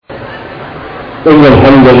إن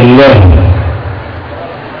الحمد لله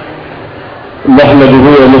نحمده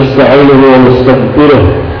ونستعينه ونستغفره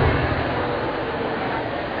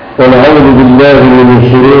ونعوذ بالله من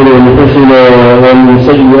شرور أنفسنا ومن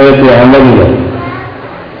سيئات أعمالنا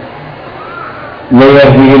من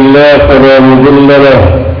يهده الله فلا مضل له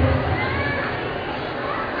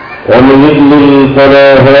ومن يضلل فلا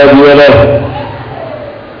هادي له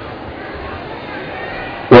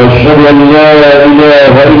وأشهد أن لا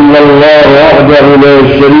إله إلا الله وحده لا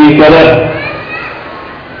شريك له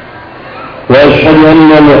وأشهد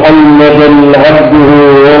أن محمدا عبده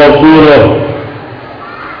ورسوله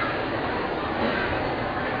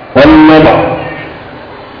أما بعد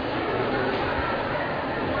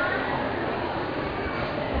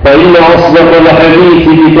فإن أصدق الحديث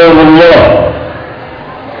كتاب الله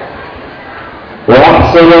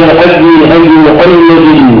وأحسن الهدي هدي محمد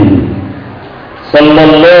صلى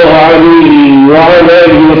الله عليه وعلى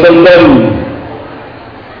آله وسلم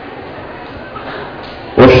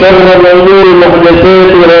وشر الأمور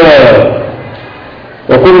محدثاتها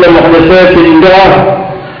وكل محدثات بدعة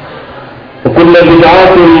وكل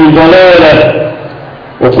بدعة ضلالة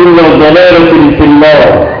وكل ضلالة في النار.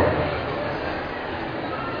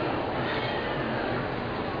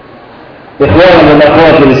 إخواننا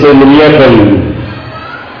والأخوات yang saya muliakan,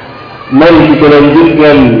 mari kita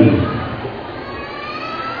lanjutkan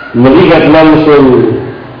melihat langsung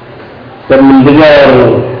dan mendengar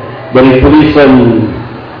dari tulisan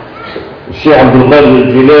Syaikh Abdul Qadir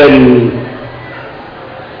Jailani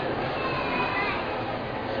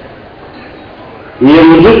yang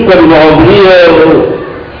menunjukkan bahawa beliau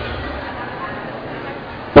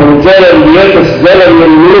berjalan di atas jalan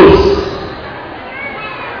yang lurus,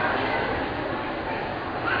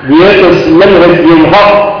 di atas manhaj yang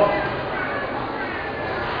hak,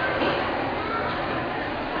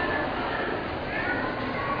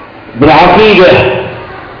 بالعقيدة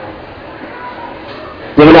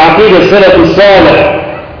وبالعقيدة السلف الصالح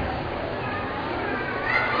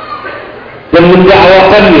ومن دعوة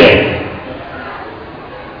قلية.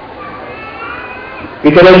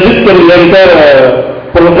 Kita lanjutkan di antara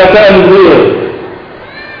perkataan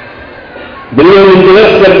beliau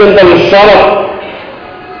menjelaskan tentang syarat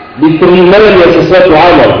diterimanya sesuatu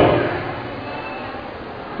amal.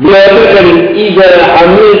 Beliau katakan, "Idza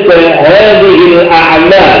amilta hadhihi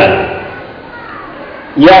al-a'mal",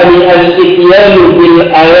 yakni al-ityan bil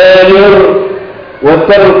awamir wa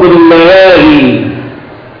tark al-nawahi.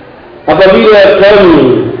 Apabila kamu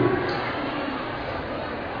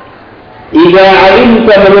idza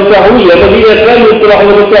alimta mengetahui, apabila kamu telah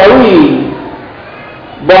mengetahui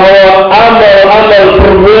bahawa amal-amal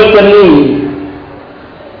perbuatan ini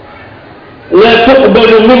la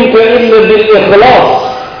tuqbalu minka illa bil ikhlas,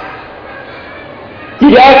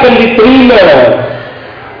 tidak akan diterima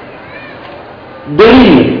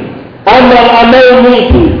dari amal-amalmu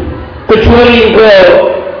itu kecuali engkau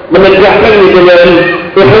menegakkannya dengan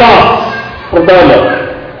ikhlas. Pertama,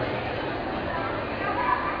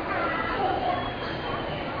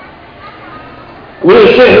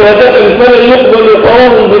 والشيخ وذكر فلا يقبل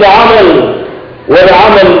قول بالعمل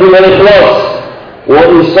والعمل بالإخلاص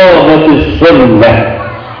وإصابة السنة.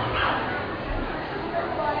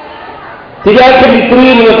 Tidak akan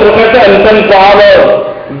diterima perkataan tanpa amal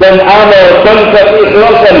dan amal tanpa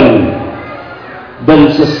ikhlasan dan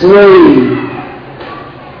sesuai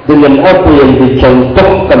dengan apa yang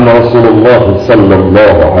dicontohkan Rasulullah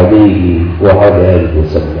sallallahu alaihi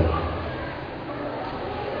wasallam.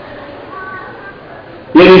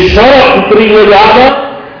 Yang syarat diterima di amal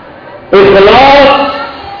ikhlas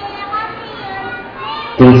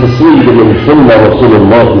dan sesuai dengan sunnah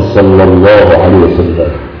Rasulullah sallallahu alaihi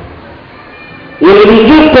wasallam. Yang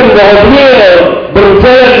menunjukkan bahawa dia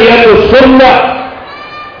berjalan di atas sunnah.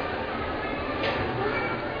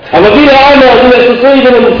 Apabila amal tidak sesuai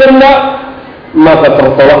dengan sunnah, maka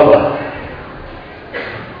tertolaklah.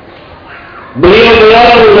 Beliau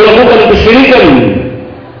melarang melakukan kesyirikan.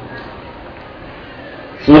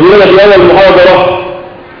 Sebagaimana di awal muhadarah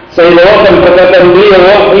saya bawakan perkataan beliau,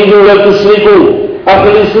 "Wahidu la tusyriku,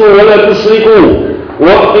 akhlisu wa la tusyriku,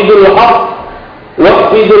 waqidul haqq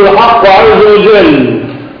وَاقْفِدُوا الْحَقَّ عَزَّ وَجَلَّ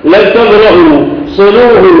لَا تَبْرَهُوا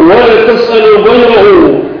صَلُوهُ وَلَا تَسْأَلُوا غَيْرَهُ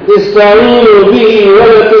استعينوا به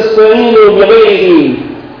ولا تستعينوا بغيره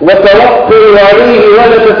وتوكلوا عليه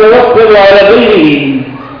ولا تتوكلوا على غيره."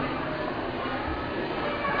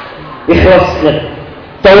 Ikhlaskan,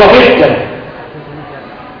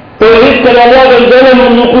 tauhidkan Allah dan jangan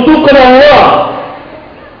menyekutukan Allah.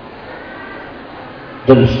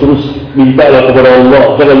 Dan seterusnya, mintalah kepada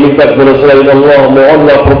Allah, jangan minta kepada selain Allah.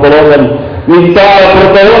 Mohonlah pertolongan, mintalah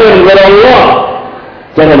pertolongan kepada Allah.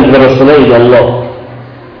 jangan kepada selain Allah.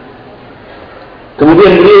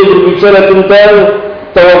 Kemudian beliau berbicara tentang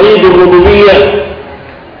tauhid rububiyah.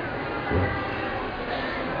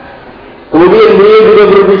 Kemudian beliau juga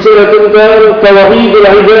berbicara tentang tauhid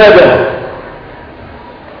al-ibadah.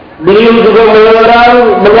 Beliau juga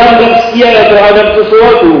melarang menganggap sia terhadap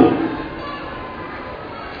sesuatu.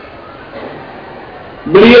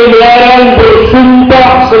 Beliau melarang bersumpah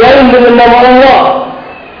selain dengan nama Allah.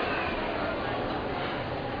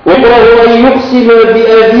 وَهُوَ يُقْسِمُ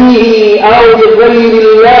بِأَبِيهِ أَوْ بِغَيْرِ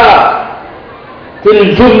اللَّهِ فِي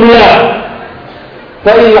الْجُمْلَةِ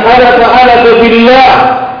فَإِنْ حَلَفَ حَلَفَ بِاللَّهِ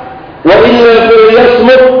وَإِلَّا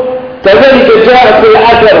فَلْيَصْمُتْ كَذَلِكَ جاء في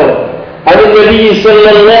الأثر عن النبي صلى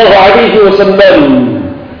الله عليه وسلم.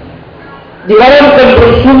 Diharamkan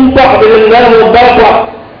bersumpah dengan nama bapak,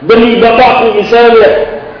 demi bapakku misalnya,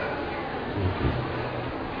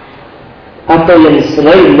 atau yang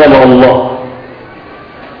selain nama Allah.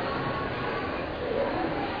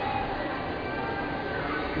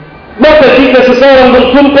 Maka jika seseorang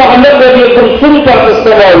bersumpah, hendaknya dia bersumpah atas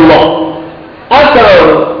nama Allah, atau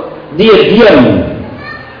dia diam.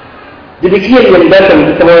 Demikian yang datang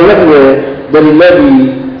keterangannya dari Nabi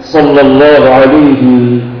sallallahu alaihi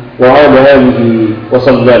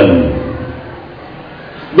wasallam.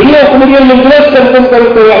 Beliau kemudian menjelaskan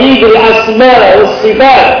tentang tauhid al-asma wa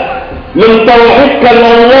sifat, mentauhidkan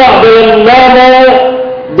Allah dengan nama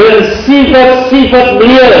dan sifat-sifat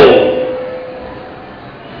beliau.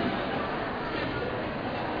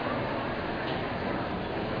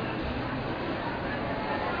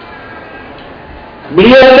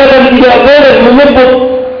 Beliau katakan tidak boleh menyebut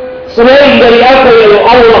selain dari apa yang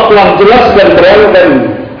Allah telah jelaskan terangkan.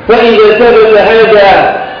 فَإِذَا ثَبَتَ هَذَا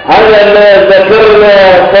عَلَى مَا ذَكَرْنَا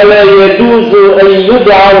فَلَا يَجُوزُ أَن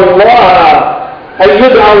يُدْعَى اللَّهُ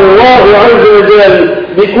عَزَّ وَجَلَّ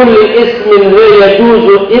بِكُلِّ اسم لا يجوز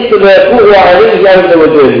إطلاقه عليه عز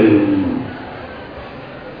وجل.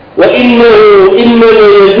 وإنه إنما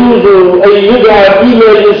يجوز أن يدعى بما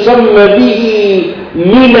يسمى به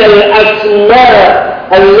من الأسماء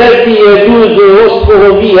التي يجوز وصفه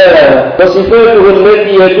بها وصفاته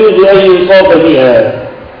التي يجوز أن يصاب بها.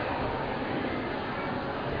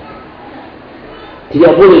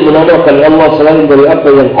 Tidak boleh menamakan Allah selain dari apa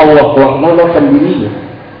yang Allah telah namakan dirinya,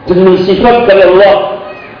 dan mensifatkan Allah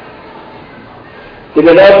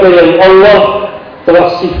dengan apa yang Allah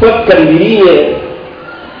telah sifatkan dirinya.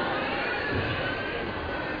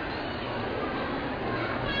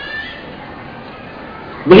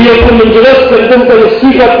 Beliau pun menjelaskan tentang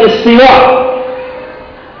sifat istiwa.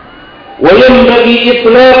 وَيَنْبَغِي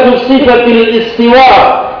إِطْلَاقُ صِفَةِ الْإِسْتِوَاءِ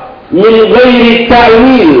مِنْ غَيْرِ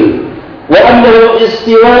التَّعْوِيلِ وَأَنَّهُ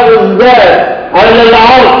إِسْتِوَاءُ الذَّاتِ عَلَى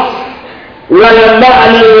الْعَرْشِ وَلَا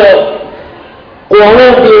مَعْنَى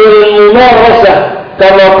الْقُعُودِ وَالْمُمَارَسَةِ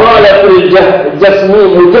كما قالت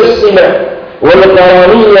المجسمة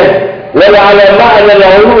والقرانية، ولا على معنى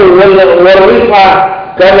العلو والرفعة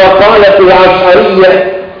كما قالت العشرية،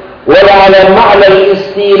 ولا على معنى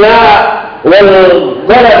الاستيلاء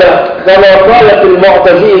والغلبة كما قالت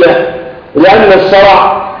المعتزلة، لأن الشرع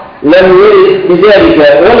لم يرد بذلك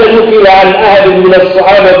ولا نقل عن أحد من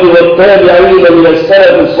الصحابة والتابعين من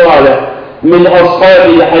السلف الصالح من أصحاب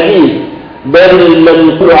الحديث، بل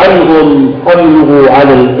المنقول عنهم حمله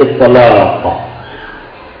على الإطلاق.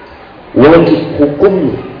 Wajib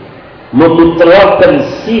hukum memutlakkan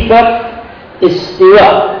sifat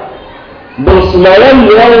istiwa, bersemayam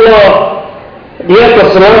di Allah di atas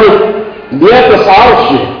langit, di atas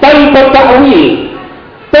arsy, tanpa ta'wil,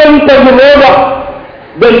 tanpa menolak.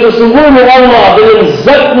 Dan sesungguhnya Allah dengan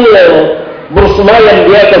zatnya bersemayam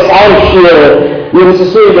di atas arsy yang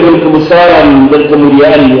sesuai dengan kebesaran dan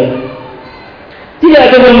kemuliaannya.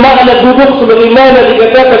 Tidak dengan makna duduk sebagaimana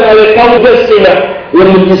dikatakan oleh kaum Jailani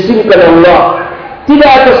yang menjisimkan Allah. Tidak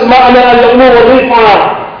atas makna al-ulu wal-rif'ah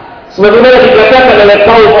sebagaimana dikatakan oleh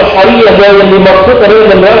kaum Asy'ariyah yang dimaksudkan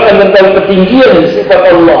adalah menerangkan tentang ketinggian sifat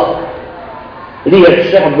Allah.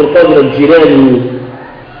 Lihat Syaikh Abdul Qadir Jailani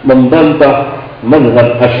membantah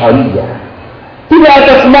mazhab Asy'ariyah. Tidak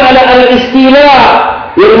atas makna al-istila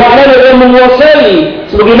yang maknanya yang menguasai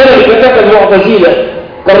sebagaimana dikatakan Mu'tazilah,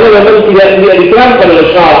 karena memang tidak diterangkan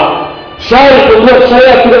oleh Syaikh. Syaikh membuat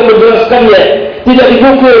saya tidak menjelaskannya, tidak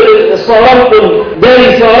dibukul seorang pun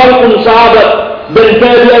dari seorang pun sahabat dan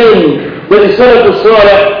tabi'in dari salafus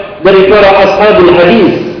salih dari para ashabul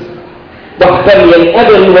hadis. Bahkan yang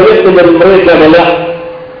ada riwayat dari mereka adalah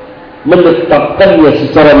menetapkannya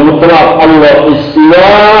secara mutlak Allah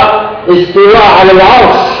istiwa ala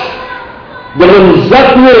al-'arsy dengan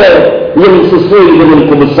zatnya yang sesuai dengan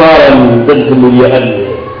kebesaran dan kemuliaannya.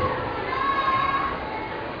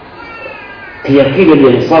 keyakinan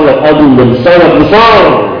yang sangat agung dan sangat besar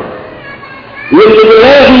yang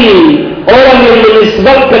menyalahi orang yang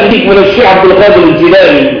menisbatkan diri kepada Syaikh Abdul Qadir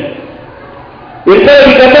Jailani. Yang telah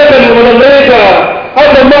dikatakan kepada mereka,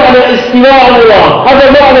 ada makna istiwa Allah, ada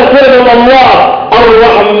makna firman Allah,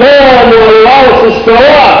 Ar-Rahman wal-'Arsh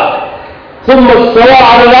istawa, thumma istawa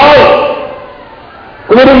 'ala al-'Arsh.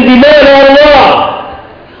 Kemudian di mana Allah?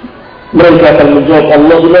 Mereka akan menjawab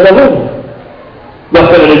Allah di mana-mana.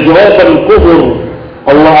 Bahkan ada jawaban kufur,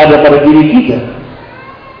 Allah ada pada diri kita.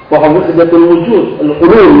 Wa wahdatul wujud,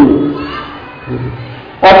 al-hulul.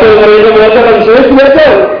 Atau mereka mengatakan saya tidak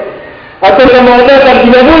tahu. Atau mereka mengatakan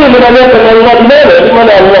tidak boleh menanyakan Allah di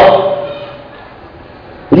mana Allah.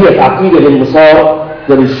 Lihat akidah yang besar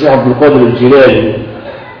dari Syaikh Abdul Qadir Jailani.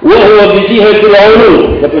 Wa huwa bi jihatil ulum,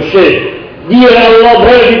 kata Syekh. Dia Allah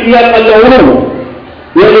berada di pihak al-ulum.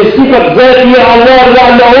 Yang sifat zatiyah Allah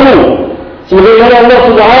adalah ulum. Sebagaimana Allah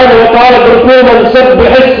Subhanahu wa taala berfirman,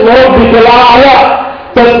 "Sabbih isma rabbikal a'la."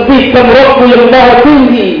 Tasbihkan Rabb yang Maha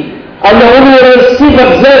Tinggi. Al-ulum adalah sifat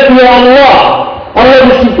zatiyah Allah. Allah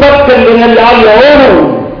disifatkan dengan al-ulum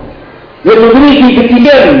yang memiliki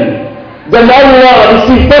ketinggian, dan Allah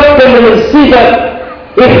disifatkan dengan sifat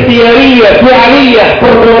ikhtiyariyah, fi'aliyah,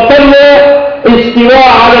 perbuatannya istiwa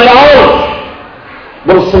 'ala al-'arsy,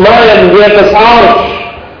 bersemayam di atas 'arsy.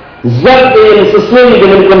 Zat yang sesuai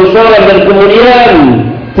dengan kebesaran dan kemuliaan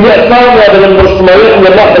tidak sama dengan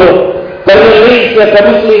bersemayamnya makhluk. Karena laisa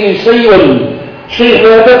kamitslihi syai'un. Syekh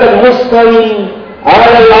mengatakan mustawin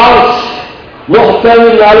 'ala al-'arsy,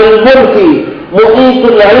 muhtawin 'ala al-mulki,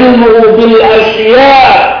 muhitun 'ilmuhu bil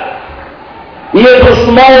asya'. Ia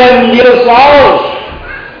bersemayam di atas 'arsy,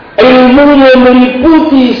 ilmunya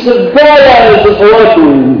meliputi segala sesuatu.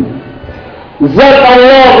 Zat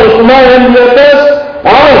Allah bersemayam di atas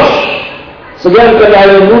 'arsy, sedangkan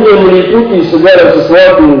ilmunya meliputi segala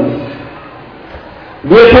sesuatu.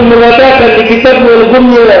 Dia pun mengatakan di kitabnya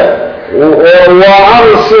al-Ghumya, wa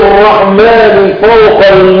 'arsyur rahmani fawqa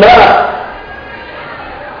al-ma'.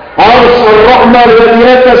 'Arsy ar-Rahman di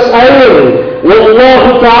atas air, wallahu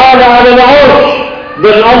ta'ala 'ala al-'arsy,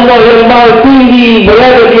 dan Allah yang Maha Tinggi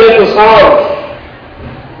berada di atas 'arsy.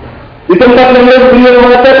 Di tempat yang lain beliau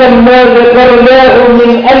mengatakan, ma dzakarnahu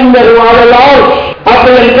min annahu 'ala al-'arsy. Apa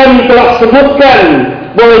yang kami telah sebutkan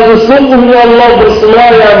bahwa sesungguhnya Allah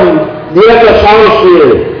bersemayam di atas 'arsy.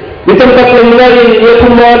 Di tempat yang lain dia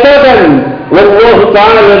pun mengatakan, wallahu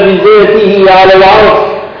ta'ala bi dzatihi 'ala al-'arsy,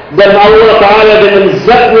 dan Allah Ta'ala dengan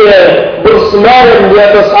zatnya bersemayam di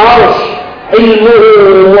atas 'arsy.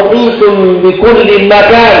 Ilmuhu muhitun bi kulli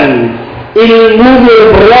makan. Ilmunya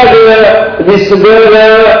berada di segala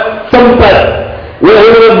tempat. Wa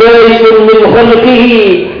huwa bari'un min khalqihi,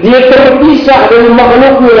 dia terpisah dari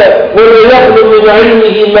makhluknya. Wa la yakhlu min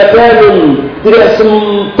 'ilmihi makanun, tidak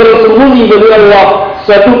tersembunyi dari Allah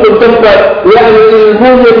satu pun tempat. Yakni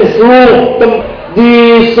ilmunya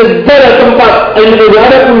di segala tempat. Ilmu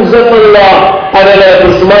adapun zat Allah adalah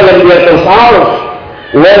bersemayam di atas 'arsy.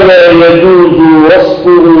 Wa la yajuzu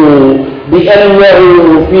wasfuhu bi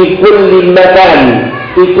annahu fi kulli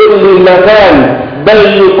makan, بل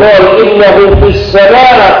يقال إنه في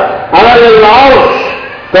السماء على العرش،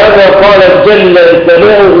 كما قال جل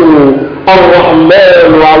ثناؤه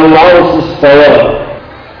الرحمن على العرش استوى.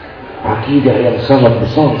 Akidah yang sangat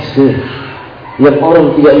besar sekali, yang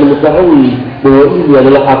orang tidak mengetahui bahwa ini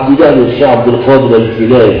adalah akidah Syaikh Abdul Qadir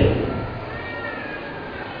Jailani.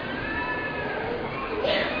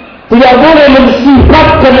 Tidak boleh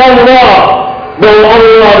mensifatkan Allah bahwa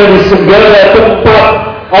Allah ada di segala tempat,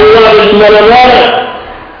 Allah ada di mana-mana.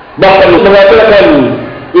 Bahkan mengatakan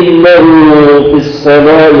innahu fis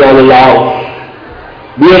samaa'i 'alal 'arsy,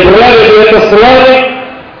 dia berada di atas langit,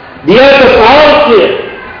 di atas 'arsy.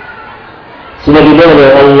 Sebagaimana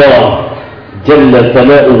Allah Jalla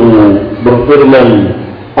Thana'uhu berfirman,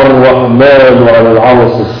 Ar-Rahman 'alal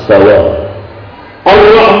 'arsy istawa.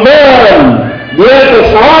 Ar-Rahman di atas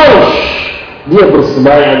 'arsy, dia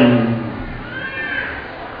bersemayam.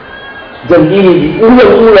 Dan ini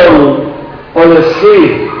diulang-ulang oleh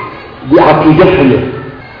Syaikh di akidahnya,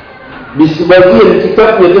 di sebagian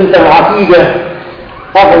kitabnya tentang akidah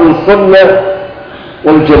Ahlus Sunnah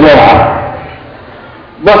wal Jamaah.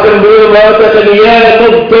 Bahkan beliau mengatakan, ya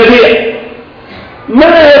mubtadi', ma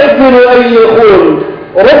yaqdiru an yaqul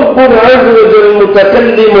Rabbun 'azza wa jalla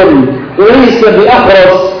mutakallimun laysa bi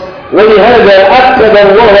akhras, wa lihadha akkada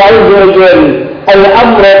Allah 'azza wa jalla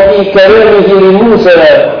الأمر في كلامه لموسى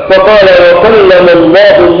فقال وكلم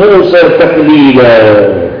الله موسى تكليما.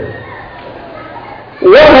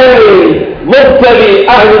 Wahai mubtadi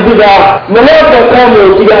ahli bid'ah, mengapa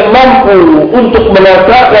kamu tidak mampu untuk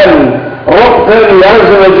mengatakan Rabb kami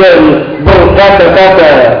azza wa jalla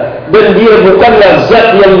berkata-kata, dan dia bukanlah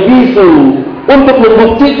zat yang bisu untuk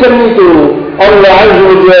membuktikan itu. Allah Azza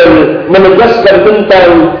wa Jalla menegaskan tentang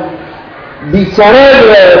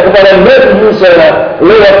bicaranya kepada Nabi Musa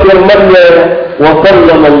lewat firman-Nya, wa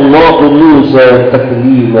kallama Allahu Musa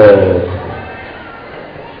taklima.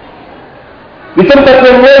 Di tempat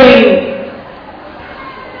yang lain,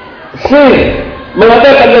 Syaikh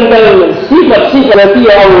mengatakan tentang sifat-sifat hati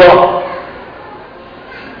Allah.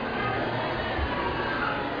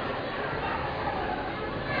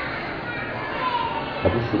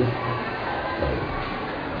 Habis sudah.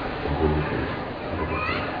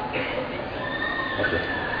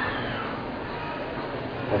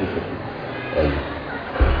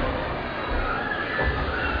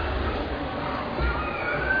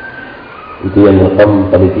 Itu yang merekam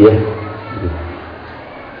panitia.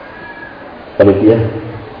 Panitia.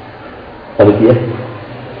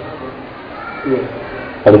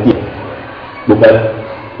 Bukan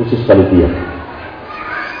khusus panitia.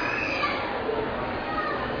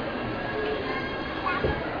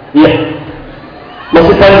 Iya.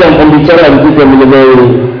 Masih panjang pembicaraan kita mengenai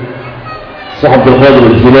Syaikh Abdul Qadir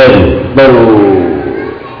Jailani, baru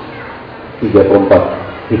 3/4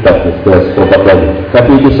 kitab, setelah lagi. Tapi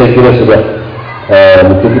itu saya kira sudah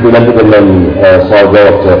mencukupi nanti dengan soal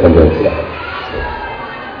jawab saya akan jawab. Silakan.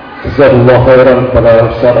 Jazakallahu khairan kepada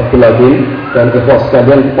Ustaz Abdul dan ikhwas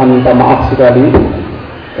sekalian, kita minta maaf sekali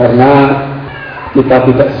karena kita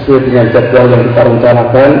tidak sesuai dengan jadwal yang kita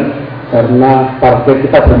rencanakan, karena parkir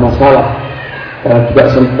kita bermasalah dan juga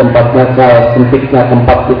tempatnya sempitnya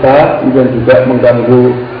tempat kita, kemudian juga mengganggu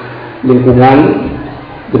lingkungan.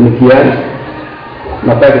 Demikian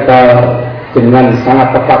maka kita dengan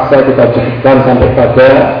sangat terpaksa kita cukupkan sampai pada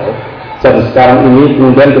jam sekarang ini.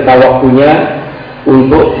 Kemudian kita waktunya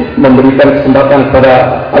untuk memberikan kesempatan kepada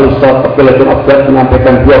Al-Ustaz Abdul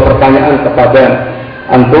menyampaikan 2 pertanyaan kepada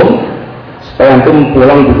antum, supaya antum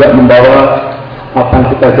pulang juga membawa apa yang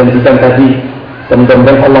kita janjikan tadi, dan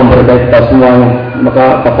mudah-mudahan Allah memberkahi kita semuanya. Maka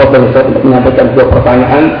tafadhol Ustaz untuk menyampaikan 2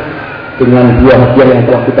 pertanyaan dengan 2 hadiah yang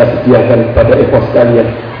telah kita sediakan kepada ikhwas sekalian.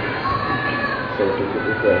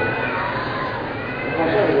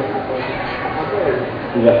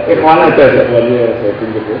 Enggak, ikhwan aja jadwalnya saya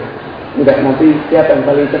tunjuk ya. Enggak, nanti siapa yang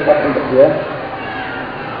paling cepat untuk dia.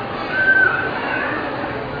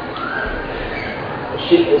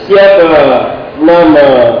 Siapa nama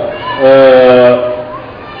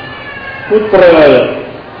putra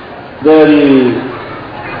dari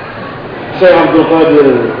Syaikh Abdul Qadir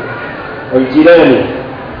Jailani?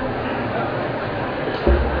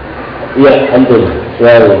 Iya, antum.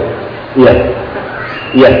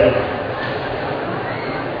 Iya.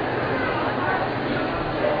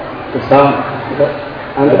 Ustaz,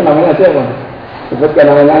 antum namanya siapa? Sebutkan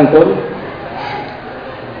namanya antum.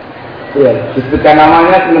 Iya, disebutkan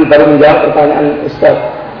namanya, kemudian baru menjawab pertanyaan Ustaz.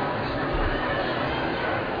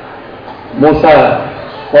 Musa,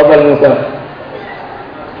 Fadal Musa.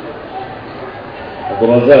 Abu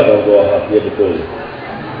Razak atau Wahab, ya betul.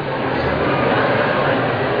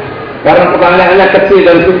 Karena pertanyaannya kecil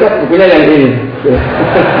dan singkat, bukunya yang ini.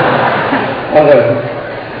 Oke.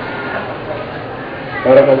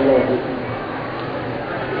 Barakallahu fiikum.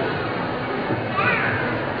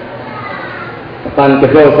 Pertanyaan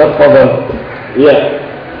kedua, Ustaz, Fadal. Iya.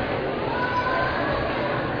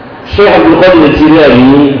 Syaikh Abdul Qadir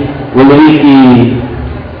Jailani memiliki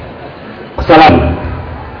kesalahan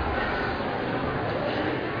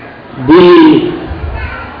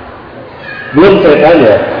belum saya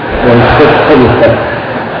tanya yang saya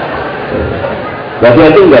berarti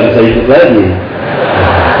itu nggak bisa ikut lagi.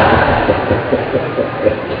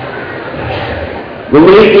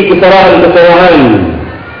 Memiliki kesalahan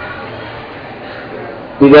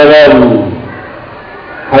di dalam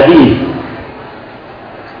hadis.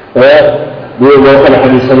 Dia membawakan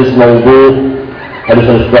hadis-hadis maudhu,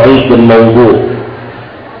 hadis-hadis dhaif dan maudhu.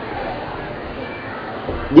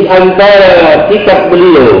 Di antara kitab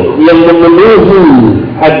beliau yang memenuhi,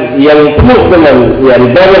 yang penuh dengan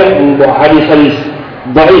banyak hadis-hadis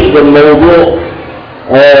dhaif dan maudhu,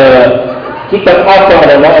 kitab apa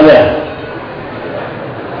namanya?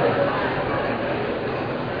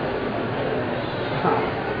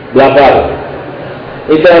 Belakang.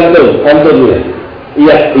 Itu antum ya.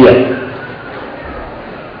 Iya.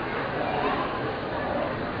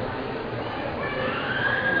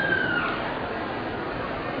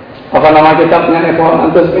 Apa nama kitabnya?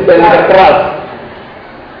 Antum itu yang keras.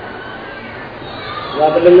 Nggak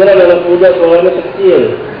kedengeran anak muda, soalnya kecil.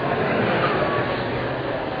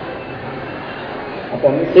 Apa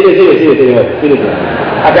ini? Sini.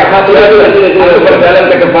 Agak mati lagi. Antum berjalan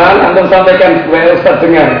ke depan, antum sampaikan supaya Ustaz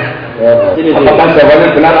dengar. Apakah jawabannya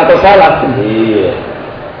benar atau salah? Iya.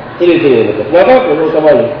 Ini. Kenapa kamu sama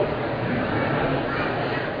ini?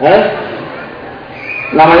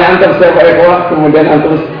 Namanya antum siapa ikhwah? Kemudian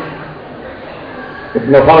antum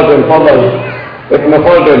Ibnu Khaldun, fadhal. Ibnu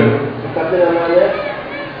Khaldun. Tapi namanya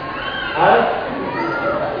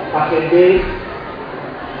pakai D.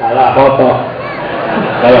 Salah. Foto.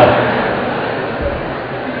 Salah.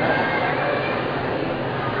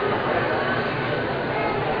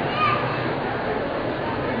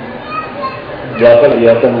 Belakang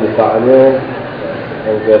kelihatan mukanya,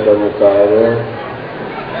 kelihatan mukanya.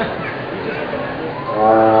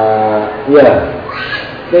 Iya,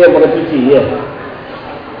 ini yang pada cuci ya.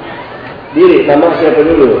 Diri, nama siapa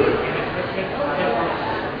dulu?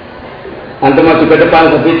 Antum maju ke depan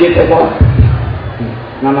sedikit,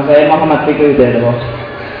 Nama saya Muhammad Fikri dari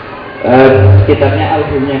kitabnya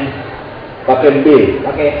albumnya. Pakai B,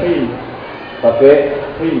 pakai H, pakai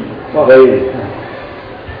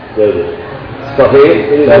Jadi. Sahih,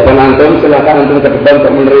 jawaban antum, silakan antum ke depan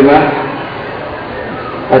untuk menerima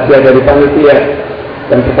hadiah dari panitia.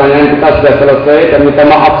 Dan pertanyaan kita sudah selesai dan minta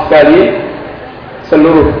maaf sekali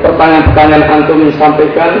seluruh pertanyaan-pertanyaan antum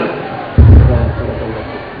disampaikan.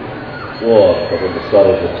 Wah, terlalu besar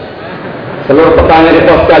itu. Seluruh pertanyaan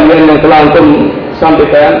itu sekalian yang telah antum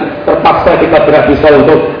sampaikan terpaksa kita tidak bisa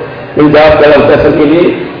untuk menjawab dalam sesi ini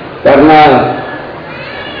karena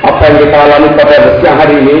apa yang kita alami pada siang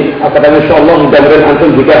hari ini. Akan insyaallah mudah-mudahan antum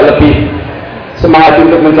juga lebih semangat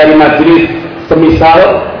untuk mencari majelis semisal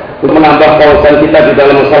untuk menambah kawasan kita di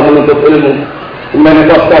dalam usaha menuntut ilmu. Kemudian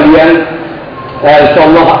itu sekalian,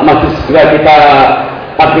 insyaallah masih segera kita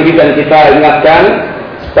akhiri dan kita ingatkan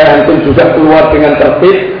supaya antum juga keluar dengan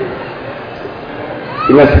tertib,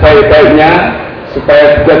 dengan sebaik-baiknya, supaya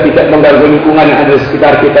juga tidak mengganggu lingkungan yang ada di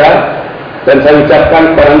sekitar kita. Dan saya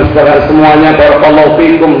ucapkan kepada saudara semuanya, barakallahu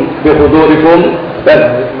fikum bi hudurikum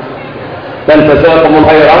dan jazakumul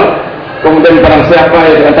khairan. Kemudian barang siapa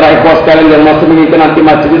yang antara ikhwah sekalian yang masih mengikuti nanti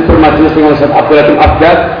bermajelis dengan Ustaz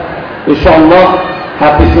Abdul, insyaallah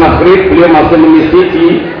habis maghrib beliau masih mengisi di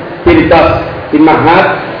Pintas di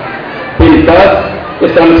Mahat Pintas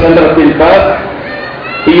Islamic Center Pintas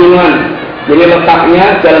Piungan. Jadi letaknya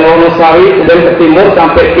Jalan Wonosawi, kemudian ke timur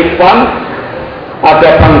sampai Kifan, ada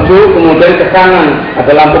Bangju, kemudian ke kanan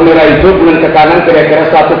ada lampu merah hijau, kemudian ke kanan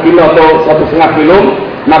kira-kira 1 kilo atau 1,5 kilo,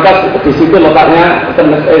 maka di situ letaknya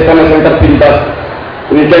Islamic Center Pintas.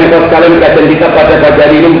 Demikian kalau sekalian kajian kita pada pagi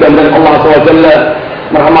hari ini, mudah-mudahan Allah SWT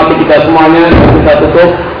merahmati kita semuanya. Kita tutup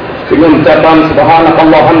dengan ucapan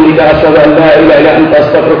subhanakallahumma hamdika asyhadu an la ilaha illa anta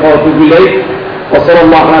astaghfiruka wa atubu ilaik.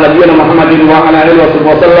 Wassallallahu ala nabiyyina Muhammadin wa ala alihi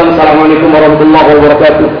wasallam. Assalamualaikum warahmatullahi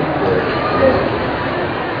wabarakatuh.